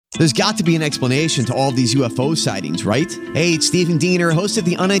There's got to be an explanation to all of these UFO sightings, right? Hey, it's Stephen Diener, host of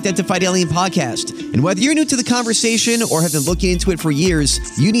the Unidentified Alien Podcast. And whether you're new to the conversation or have been looking into it for years,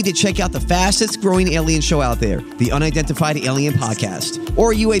 you need to check out the fastest growing alien show out there, the Unidentified Alien Podcast,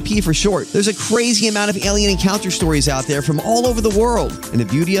 or UAP for short. There's a crazy amount of alien encounter stories out there from all over the world. And the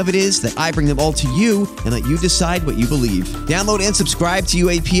beauty of it is that I bring them all to you and let you decide what you believe. Download and subscribe to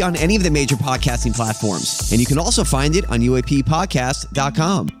UAP on any of the major podcasting platforms. And you can also find it on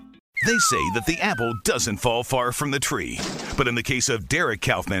UAPpodcast.com. They say that the apple doesn't fall far from the tree. But in the case of Derek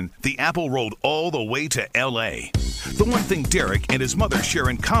Kaufman, the apple rolled all the way to L.A. The one thing Derek and his mother share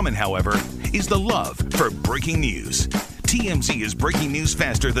in common, however, is the love for breaking news. TMZ is breaking news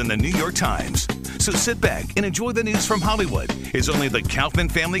faster than the New York Times. So sit back and enjoy the news from Hollywood, as only the Kaufman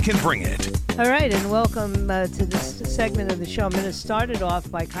family can bring it. All right, and welcome to this segment of the show. I'm going to start it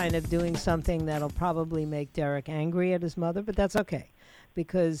off by kind of doing something that'll probably make Derek angry at his mother, but that's okay.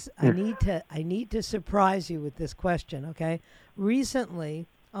 Because I need to surprise you with this question, okay? Recently,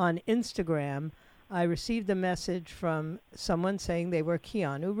 on Instagram, I received a message from someone saying they were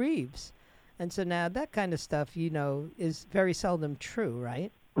Keanu Reeves. And so now that kind of stuff, you know, is very seldom true,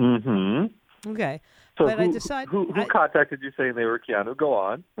 right? Mm-hmm. Okay. So but I decided... Who contacted you saying they were Keanu? Go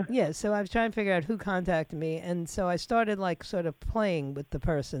on. Yeah, so I was trying to figure out who contacted me. And so I started, like, sort of playing with the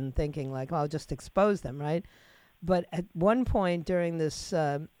person, thinking, like, well, I'll just expose them, right? But at one point during this,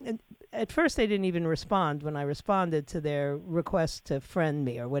 at first they didn't even respond when I responded to their request to friend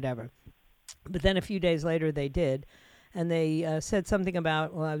me or whatever. But then a few days later they did. And they said something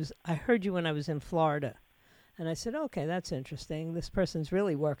about, well, I heard you when I was in Florida. And I said, okay, that's interesting. This person's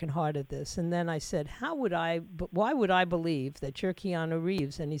really working hard at this. And then I said, why would I believe that you're Keanu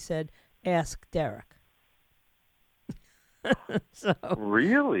Reeves? And he said, ask Derek. So,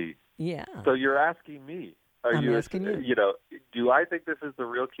 really? Yeah. So you're asking me. I'm asking you. You know, do I think this is the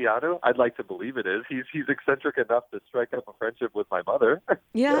real Keanu? I'd like to believe it is. He's eccentric enough to strike up a friendship with my mother.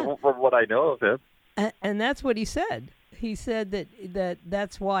 Yeah. From what I know of him. And that's what he said. He said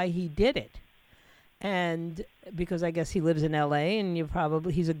that's why he did it. And because I guess he lives in L.A. and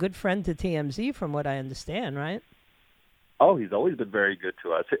he's a good friend to TMZ from what I understand, right? Oh, he's always been very good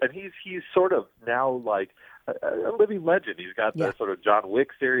to us. And he's sort of now like a living legend. He's got the sort of John Wick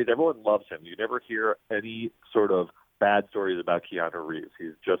series. Everyone loves him. You never hear any sort of bad stories about Keanu Reeves.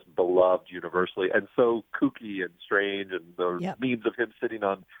 He's just beloved universally and so kooky and strange, and the memes of him sitting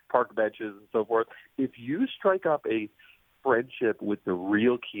on park benches and so forth. If you strike up a friendship with the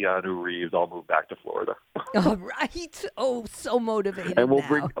real Keanu Reeves, I'll move back to Florida. All right. Oh, so motivated. And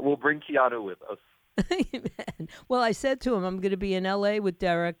we'll bring Keanu with us. Amen. Well, I said to him, I'm going to be in L.A. with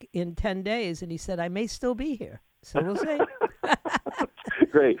Derek in 10 days, and he said, I may still be here. So we'll see.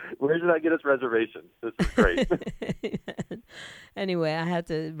 Great. Where did I get us reservations? This is great. Anyway, I had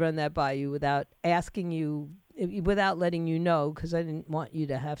to run that by you without asking you, without letting you know, because I didn't want you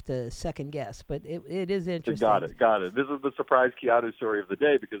to have to second guess. But it is interesting. Got it. This is the surprise Keanu story of the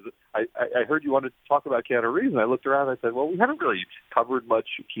day, because I heard you wanted to talk about Keanu Reeves, and I looked around and I said, well, we haven't really covered much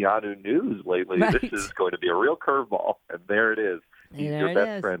Keanu news lately. Right. This is going to be a real curveball, and there it is. He's your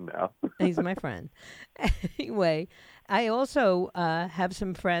best friend now. He's my friend. Anyway, I also have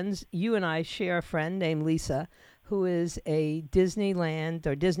some friends. You and I share a friend named Lisa, who is a Disneyland,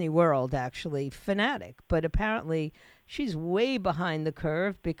 or Disney World, actually, fanatic. But apparently she's way behind the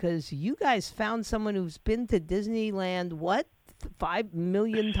curve, because you guys found someone who's been to Disneyland, 5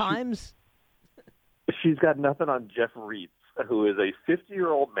 million times? She's got nothing on Jeff Reitz, who is a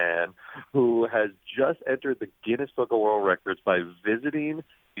 50-year-old man who has just entered the Guinness Book of World Records by visiting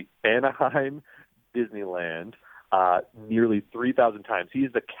the Anaheim Disneyland nearly 3,000 times. He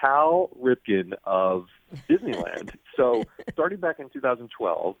is the Cal Ripken of Disneyland. So starting back in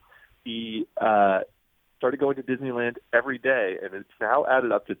 2012, he started going to Disneyland every day, and it's now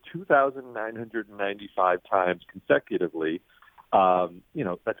added up to 2,995 times consecutively.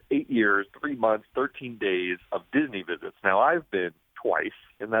 That's 8 years, 3 months, 13 days of Disney visits. Now, I've been twice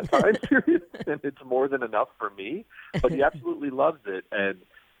in that time period, and it's more than enough for me, but he absolutely loves it. And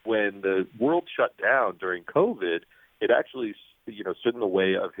when the world shut down during COVID, it actually, stood in the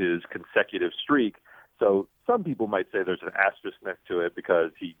way of his consecutive streak. So some people might say there's an asterisk next to it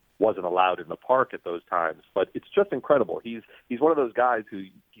because he wasn't allowed in the park at those times. But it's just incredible. He's one of those guys who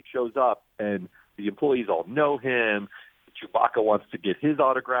he shows up and the employees all know him. Chewbacca wants to get his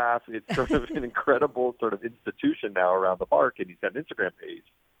autograph. It's sort of an incredible sort of institution now around the park, and he's got an Instagram page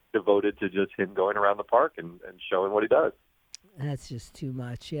devoted to just him going around the park and showing what he does. That's just too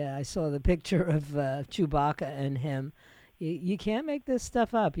much. Yeah, I saw the picture of Chewbacca and him. You can't make this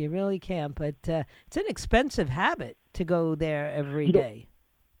stuff up. You really can't. But it's an expensive habit to go there every day.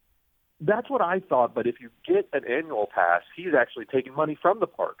 That's what I thought, but if you get an annual pass, he's actually taking money from the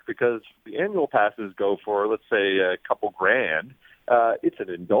park because the annual passes go for, let's say, a couple grand. It's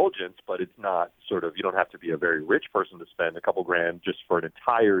an indulgence, but it's not sort of, you don't have to be a very rich person to spend a couple grand just for an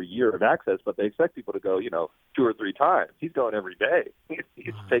entire year of access, but they expect people to go, 2 or 3 times. He's going every day.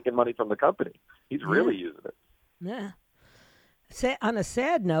 He's taking money from the company. He's really using it. Yeah. On a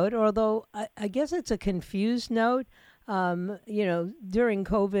sad note, although I guess it's a confused note, during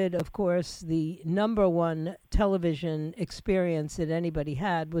COVID, of course, the number one television experience that anybody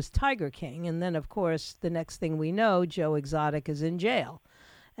had was Tiger King. And then, of course, the next thing we know, Joe Exotic is in jail.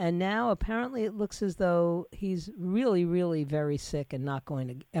 And now apparently it looks as though he's really, really very sick and not going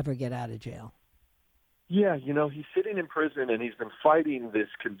to ever get out of jail. Yeah, he's sitting in prison and he's been fighting this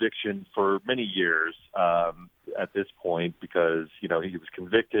conviction for many years at this point because, he was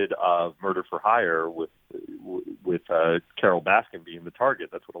convicted of murder for hire with Carol Baskin being the target.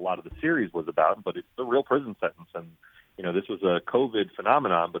 That's what a lot of the series was about, but it's a real prison sentence. And, this was a COVID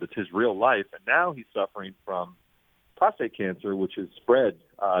phenomenon, but it's his real life. And now he's suffering from prostate cancer, which has spread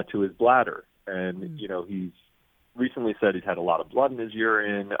to his bladder. And, he's recently said he's had a lot of blood in his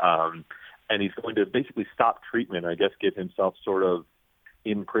urine, and he's going to basically stop treatment, I guess get himself sort of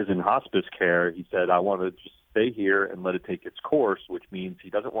in prison hospice care. He said, I want to just stay here and let it take its course, which means he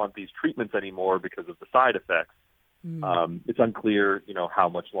doesn't want these treatments anymore because of the side effects. It's unclear, how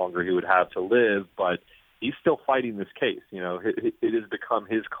much longer he would have to live, but he's still fighting this case. It has become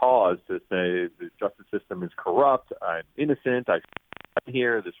his cause to say the justice system is corrupt, I'm innocent, I'm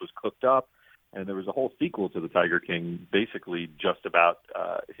here, this was cooked up. And there was a whole sequel to the Tiger King, basically just about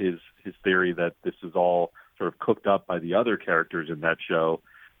his theory that this is all sort of cooked up by the other characters in that show.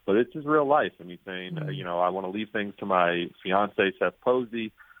 But it's his real life. And he's saying, I want to leave things to my fiancée, Seth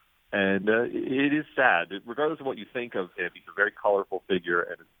Posey. And it is sad. Regardless of what you think of him, he's a very colorful figure,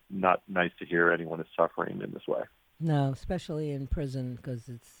 and it's not nice to hear anyone is suffering in this way. No, especially in prison, because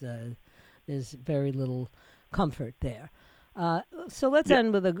there's very little comfort there. So let's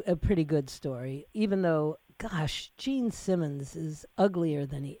end with a pretty good story, even though, gosh, Gene Simmons is uglier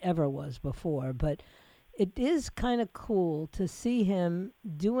than he ever was before. But it is kind of cool to see him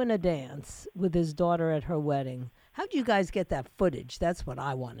doing a dance with his daughter at her wedding. How did you guys get that footage? That's what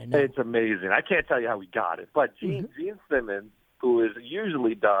I want to know. It's amazing. I can't tell you how we got it. But Gene Simmons, who is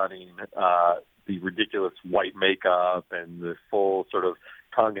usually donning the ridiculous white makeup and the full sort of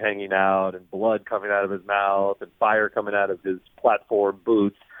tongue hanging out and blood coming out of his mouth and fire coming out of his platform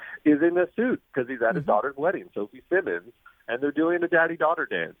boots, is in a suit because he's at his daughter's wedding, Sophie Simmons, and they're doing a daddy-daughter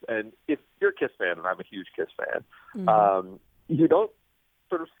dance. And if you're a Kiss fan, and I'm a huge Kiss fan, you don't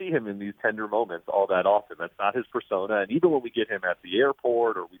sort of see him in these tender moments all that often. That's not his persona. And even when we get him at the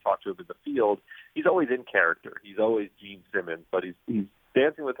airport or we talk to him in the field, he's always in character. He's always Gene Simmons, but he's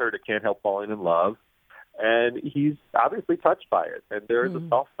dancing with her to Can't Help Falling in Love. And he's obviously touched by it. And there is a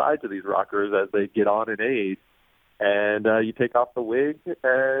soft side to these rockers as they get on in age. And you take off the wig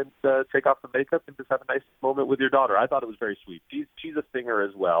and take off the makeup and just have a nice moment with your daughter. I thought it was very sweet. She's a singer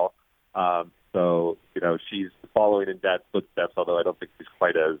as well. So, she's following in Dad's footsteps, although I don't think she's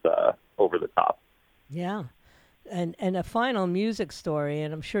quite as over the top. Yeah. And a final music story,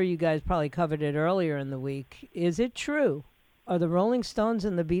 and I'm sure you guys probably covered it earlier in the week. Is it true? Are the Rolling Stones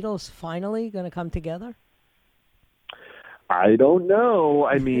and the Beatles finally going to come together? I don't know.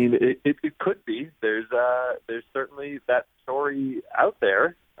 I mean, it could be. There's certainly that story out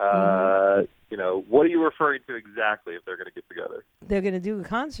there. What are you referring to exactly if they're going to get together? They're going to do a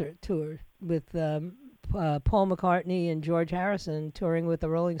concert tour with Paul McCartney and George Harrison touring with the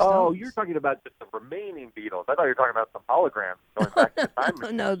Rolling Stones. Oh, you're talking about just the remaining Beatles. I thought you were talking about some holograms going back in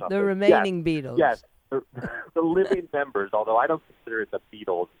time. No, the remaining Beatles. Yes, the living members, although I don't consider it the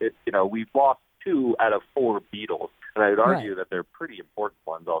Beatles. We've lost 2 out of 4 Beatles. And I would argue that they're pretty important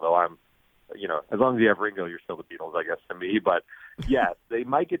ones, although I'm, as long as you have Ringo, you're still the Beatles, I guess, to me. But, yes, they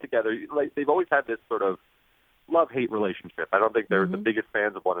might get together. Like, they've always had this sort of love-hate relationship. I don't think they're the biggest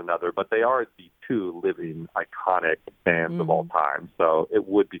fans of one another, but they are the 2 living, iconic bands of all time. So it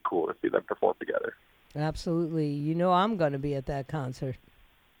would be cool to see them perform together. Absolutely. I'm going to be at that concert.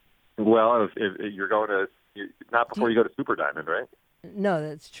 Well, if you're going to, not before you go to Super Diamond, right? No,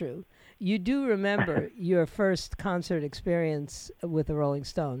 that's true. You do remember your first concert experience with the Rolling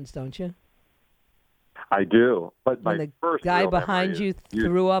Stones, don't you? I do. But when my the first guy behind you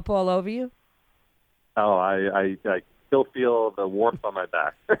threw up all over you? Oh, I still feel the warmth on my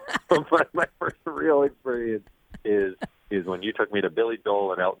back. My first real experience is when you took me to Billy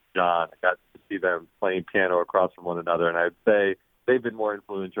Joel and Elton John. I got to see them playing piano across from one another, and I'd say they've been more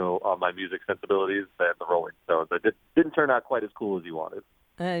influential on my music sensibilities than the Rolling Stones. It didn't turn out quite as cool as you wanted.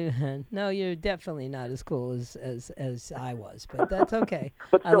 No, you're definitely not as cool as I was, but that's okay.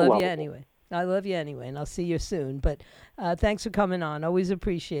 But I still love you lovable. anyway. I love you anyway, and I'll see you soon. But thanks for coming on. Always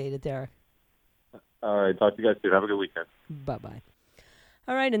appreciate it, Derek. All right, talk to you guys soon. Have a good weekend. Bye-bye.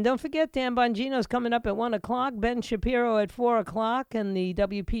 All right, and don't forget, Dan Bongino's coming up at 1 o'clock, Ben Shapiro at 4 o'clock, and the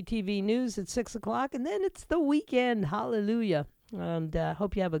WPTV News at 6 o'clock, and then it's the weekend. Hallelujah. And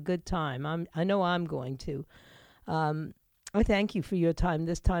hope you have a good time. I know I'm going to. I thank you for your time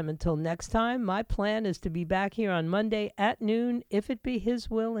this time. Until next time, my plan is to be back here on Monday at noon, if it be His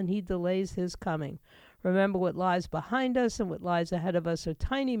will and He delays His coming. Remember, what lies behind us and what lies ahead of us are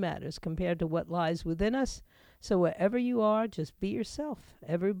tiny matters compared to what lies within us. So wherever you are, just be yourself.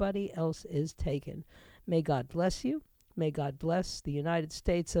 Everybody else is taken. May God bless you. May God bless the United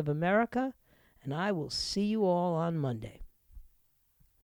States of America. And I will see you all on Monday.